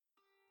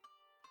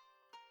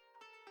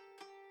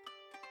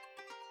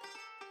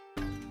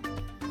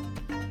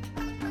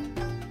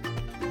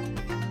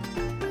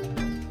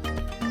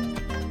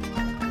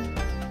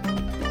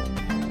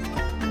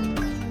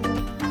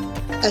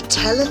A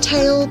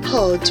Telltale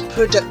Pod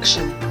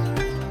production.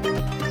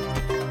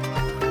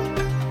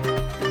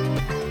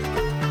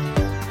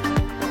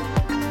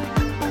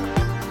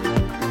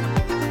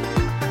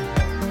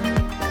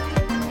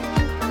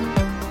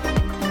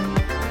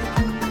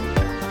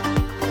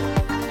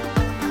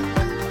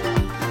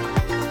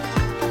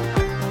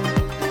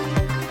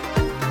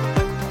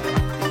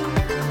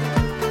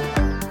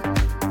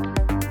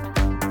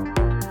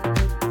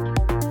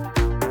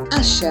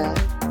 Asher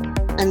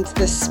and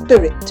the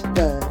Spirit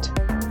Bird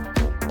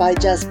by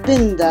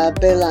Jasbinder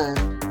Bilan.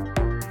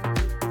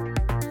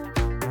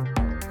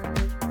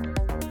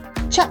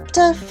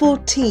 Chapter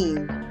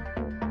 14.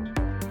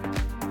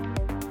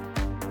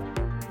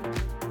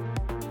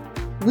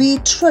 We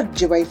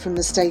trudge away from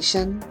the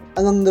station,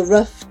 along the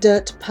rough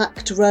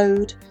dirt-packed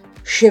road,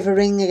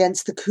 shivering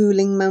against the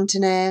cooling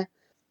mountain air.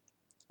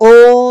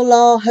 All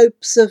our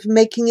hopes of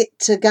making it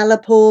to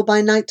Gallipore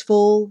by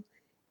nightfall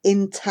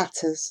in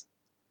tatters.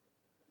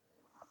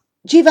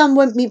 Jivan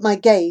won't meet my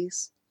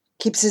gaze,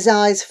 keeps his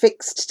eyes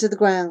fixed to the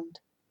ground.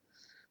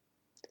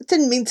 I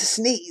didn't mean to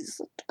sneeze.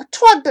 I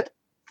tried, but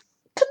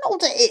I couldn't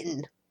hold it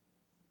in.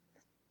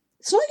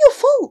 It's not your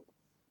fault,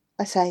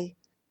 I say.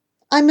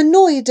 I'm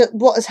annoyed at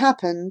what has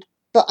happened,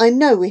 but I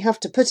know we have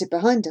to put it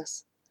behind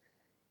us.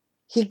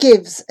 He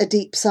gives a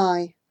deep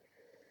sigh.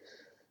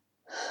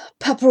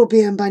 Papa will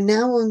be home by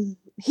now, and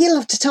he'll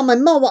have to tell my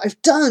ma what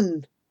I've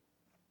done.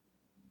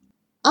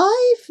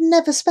 I've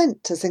never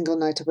spent a single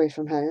night away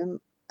from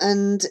home,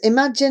 and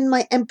imagine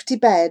my empty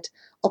bed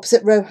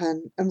opposite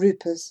Rohan and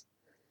Rupa's.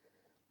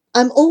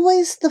 I'm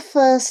always the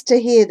first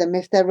to hear them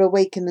if they're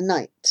awake in the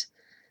night,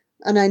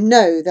 and I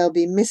know they'll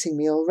be missing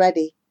me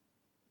already.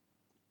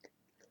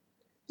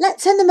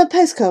 Let's send them a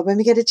postcard when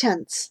we get a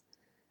chance.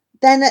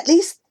 Then at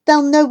least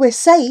they'll know we're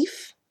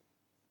safe.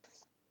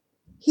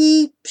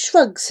 He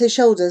shrugs his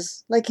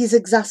shoulders like he's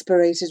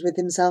exasperated with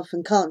himself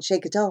and can't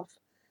shake it off.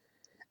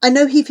 I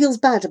know he feels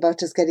bad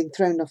about us getting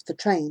thrown off the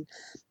train,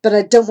 but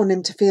I don't want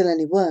him to feel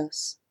any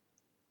worse.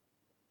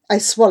 I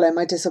swallow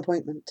my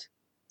disappointment.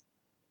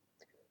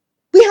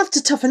 We have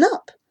to toughen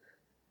up.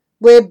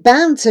 We're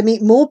bound to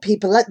meet more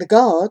people like the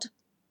guard.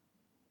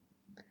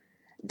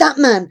 That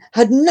man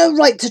had no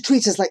right to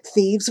treat us like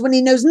thieves when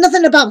he knows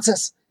nothing about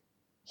us,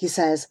 he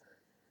says,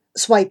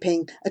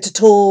 swiping at a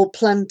tall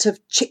plant of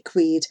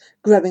chickweed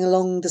growing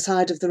along the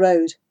side of the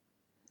road.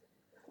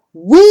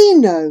 We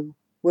know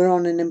we're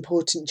on an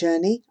important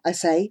journey, I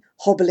say,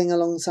 hobbling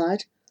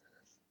alongside.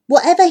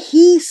 Whatever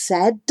he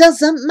said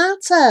doesn't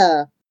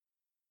matter.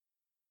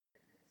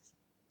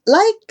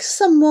 Like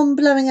someone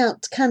blowing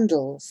out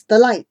candles, the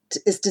light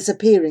is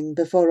disappearing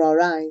before our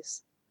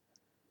eyes.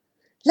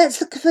 Let's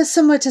look for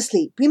somewhere to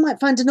sleep. We might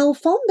find an old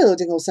farm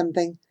building or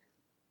something.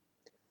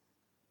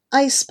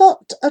 I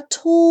spot a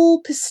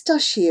tall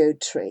pistachio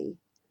tree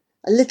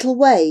a little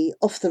way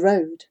off the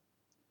road.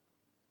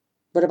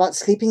 What about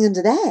sleeping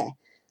under there?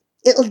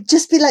 It'll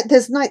just be like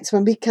those nights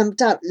when we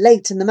camped out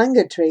late in the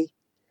mango tree.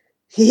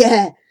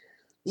 Yeah,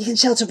 you can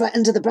shelter right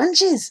under the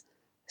branches,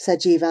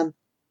 said Jivan,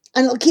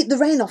 and it'll keep the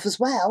rain off as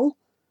well.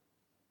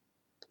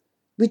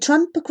 We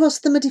tramp across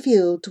the muddy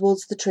field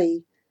towards the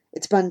tree,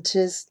 its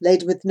branches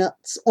laden with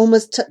nuts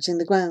almost touching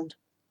the ground.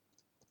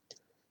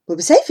 We'll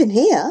be safe in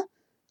here,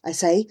 I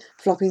say,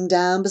 flopping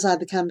down beside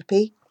the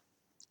canopy.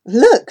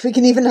 Look, we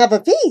can even have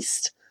a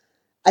feast.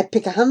 I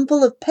pick a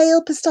handful of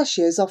pale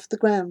pistachios off the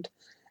ground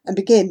and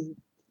begin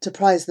to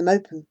prise them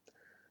open,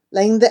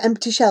 laying the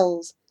empty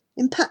shells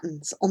in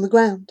patterns on the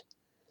ground.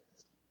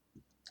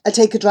 I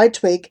take a dry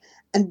twig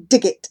and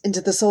dig it into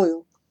the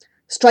soil,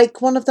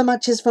 strike one of the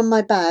matches from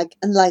my bag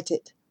and light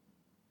it.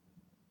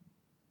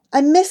 I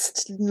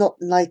missed not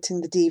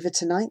lighting the diva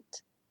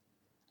tonight.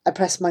 I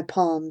press my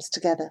palms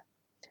together.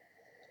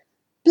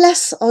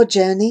 Bless our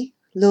journey,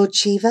 Lord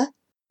Shiva,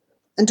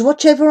 and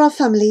watch over our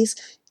families,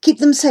 keep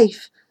them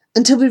safe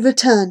until we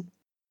return.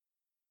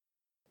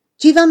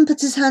 Jivan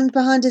puts his hand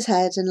behind his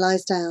head and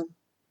lies down.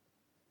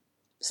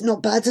 It's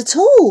not bad at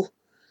all.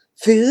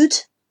 Food,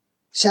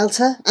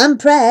 shelter, and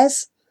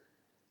prayers.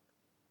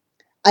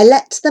 I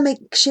let the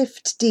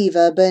makeshift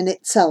diva burn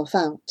itself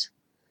out.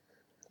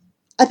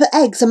 I put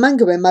eggs and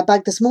mango in my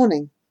bag this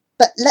morning,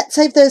 but let's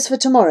save those for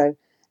tomorrow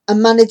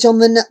and manage on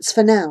the nuts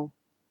for now.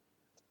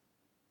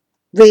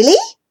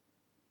 Really?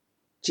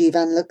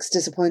 Jivan looks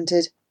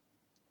disappointed.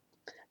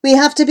 We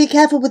have to be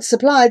careful with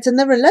supplies, and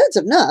there are loads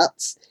of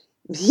nuts.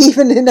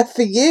 Even enough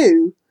for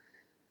you.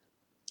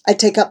 I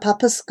take up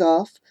Papa's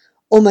scarf,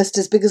 almost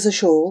as big as a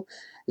shawl,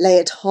 lay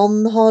it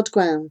on the hard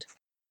ground.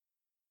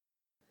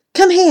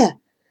 Come here.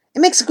 It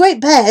makes a great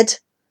bed.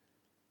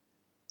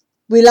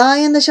 We lie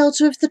in the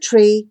shelter of the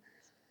tree,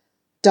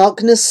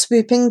 darkness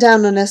swooping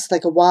down on us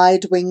like a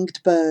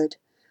wide-winged bird.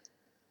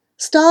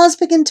 Stars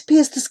begin to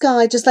pierce the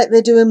sky just like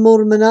they do in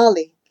Moor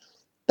Manali,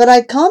 but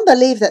I can't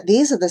believe that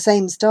these are the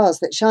same stars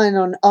that shine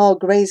on our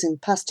grazing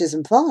pastures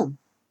and farm.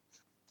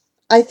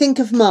 I think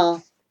of Ma,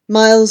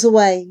 miles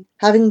away,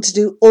 having to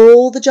do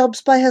all the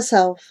jobs by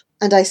herself,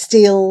 and I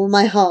steel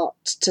my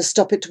heart to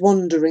stop it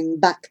wandering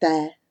back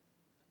there.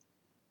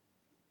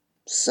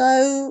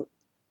 So,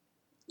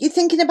 You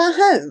thinking about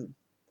home?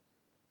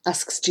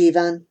 Asks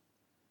Jeevan.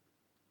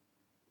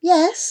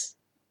 Yes.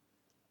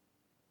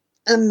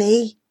 And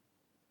me?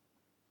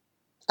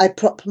 I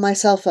prop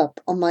myself up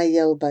on my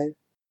elbow.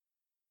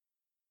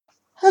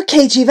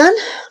 Okay, Jeevan.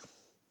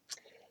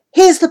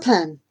 Here's the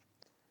plan.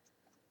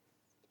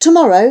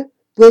 Tomorrow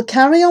we'll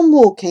carry on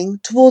walking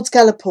towards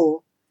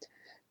Gallipore,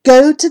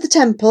 go to the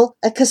temple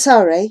at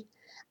Kasare,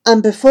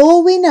 and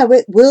before we know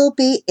it, we'll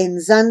be in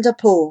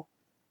Zandapur.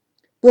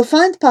 We'll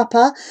find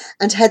Papa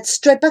and head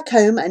straight back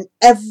home, and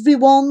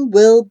everyone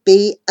will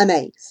be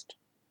amazed.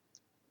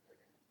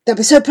 They'll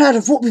be so proud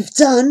of what we've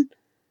done,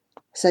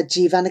 said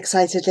Jeevan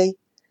excitedly.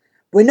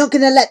 We're not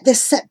going to let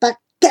this setback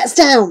get us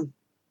down.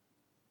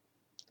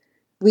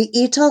 We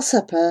eat our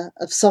supper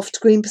of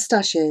soft green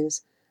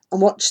pistachios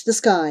and watch the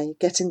sky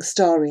getting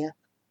starrier.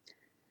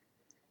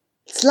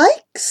 It's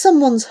like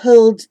someone's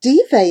hurled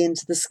Dive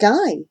into the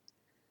sky,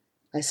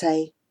 I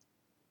say.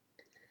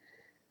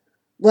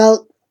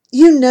 Well,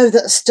 you know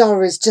that a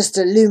star is just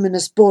a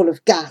luminous ball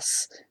of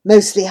gas,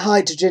 mostly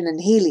hydrogen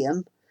and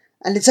helium,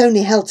 and it's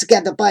only held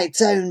together by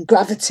its own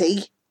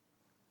gravity.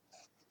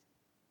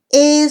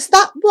 Is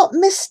that what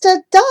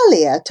Mr.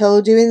 Dahlia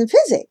told you in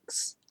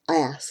physics? I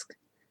ask.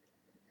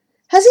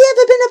 Has he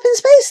ever been up in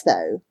space,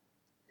 though?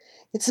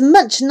 It's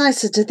much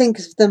nicer to think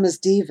of them as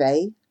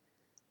Dive.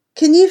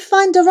 Can you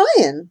find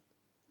Orion?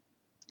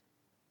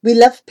 We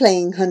love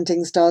playing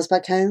hunting stars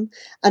back home,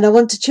 and I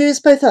want to cheer us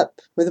both up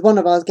with one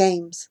of our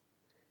games.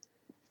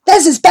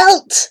 There's his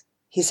belt,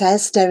 he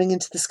says, staring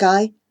into the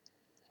sky.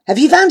 Have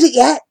you found it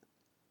yet?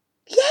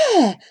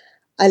 Yeah,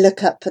 I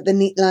look up at the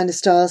neat line of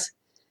stars.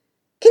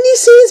 Can you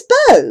see his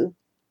bow?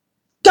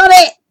 Got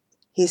it,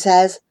 he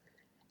says.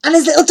 And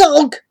his little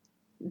dog,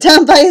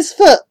 down by his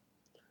foot.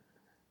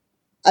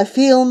 I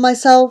feel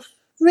myself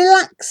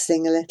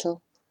relaxing a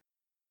little.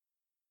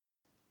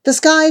 The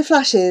sky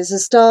flashes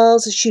as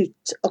stars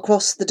shoot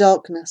across the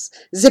darkness,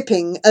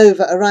 zipping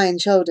over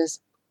Orion's shoulders.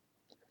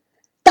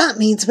 That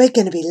means we're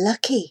going to be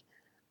lucky,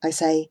 I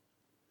say.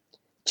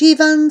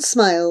 Jeevan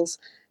smiles,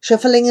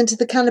 shuffling into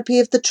the canopy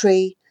of the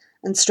tree,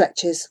 and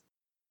stretches.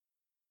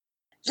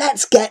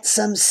 Let's get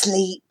some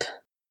sleep.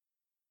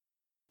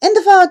 In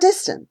the far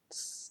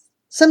distance,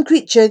 some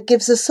creature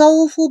gives a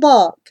soulful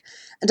bark,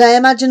 and I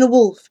imagine a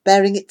wolf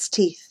baring its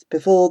teeth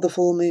before the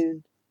full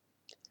moon.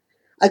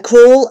 I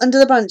crawl under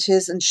the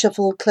branches and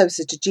shuffle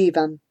closer to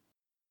Jeevan.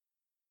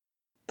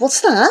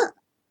 What's that?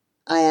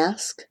 I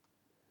ask.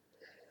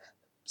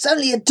 It's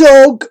only a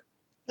dog,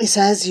 he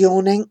says,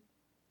 yawning.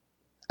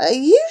 Are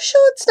you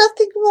sure it's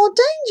nothing more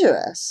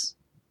dangerous?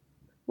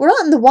 We're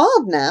out in the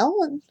wild now,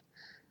 and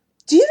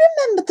do you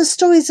remember the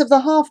stories of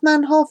the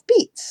half-man,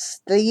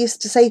 half-beast they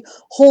used to say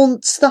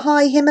haunts the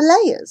high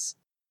Himalayas?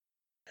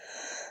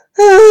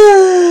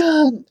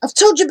 I've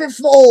told you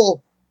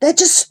before, they're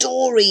just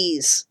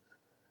stories.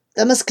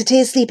 The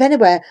musketeers sleep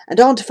anywhere and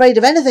aren't afraid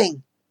of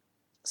anything,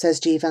 says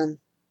Jeevan.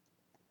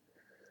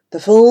 The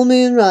full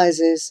moon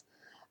rises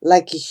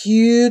like a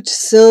huge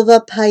silver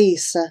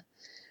paisa,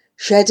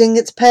 shedding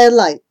its pale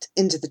light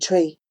into the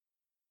tree.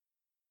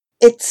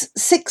 It's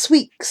 6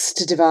 weeks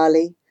to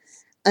Diwali,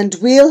 and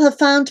we'll have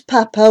found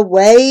Papa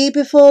way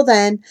before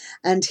then,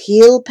 and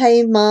he'll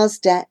pay Ma's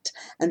debt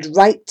and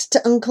write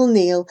to Uncle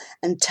Neil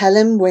and tell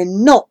him we're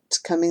not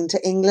coming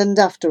to England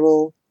after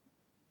all.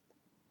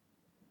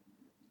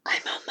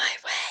 I'm on my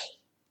way,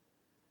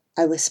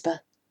 I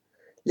whisper,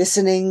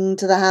 listening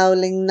to the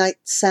howling night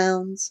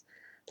sounds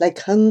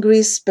like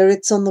hungry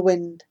spirits on the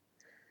wind.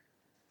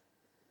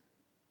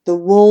 The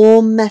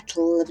warm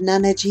metal of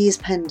Nanaji's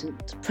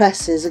pendant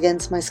presses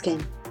against my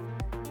skin,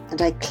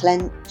 and I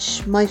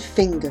clench my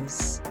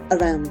fingers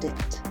around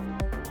it.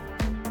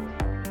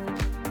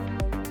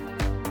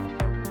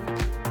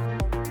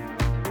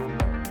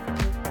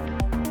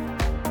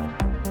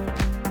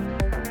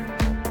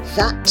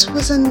 That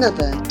was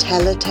another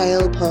Tell a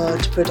Tale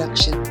Pod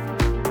production.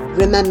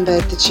 Remember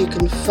that you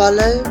can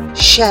follow,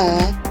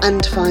 share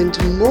and find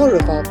more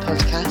of our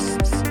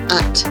podcasts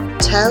at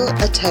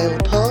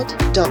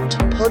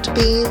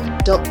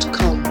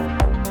tellatalepod.podbean.com.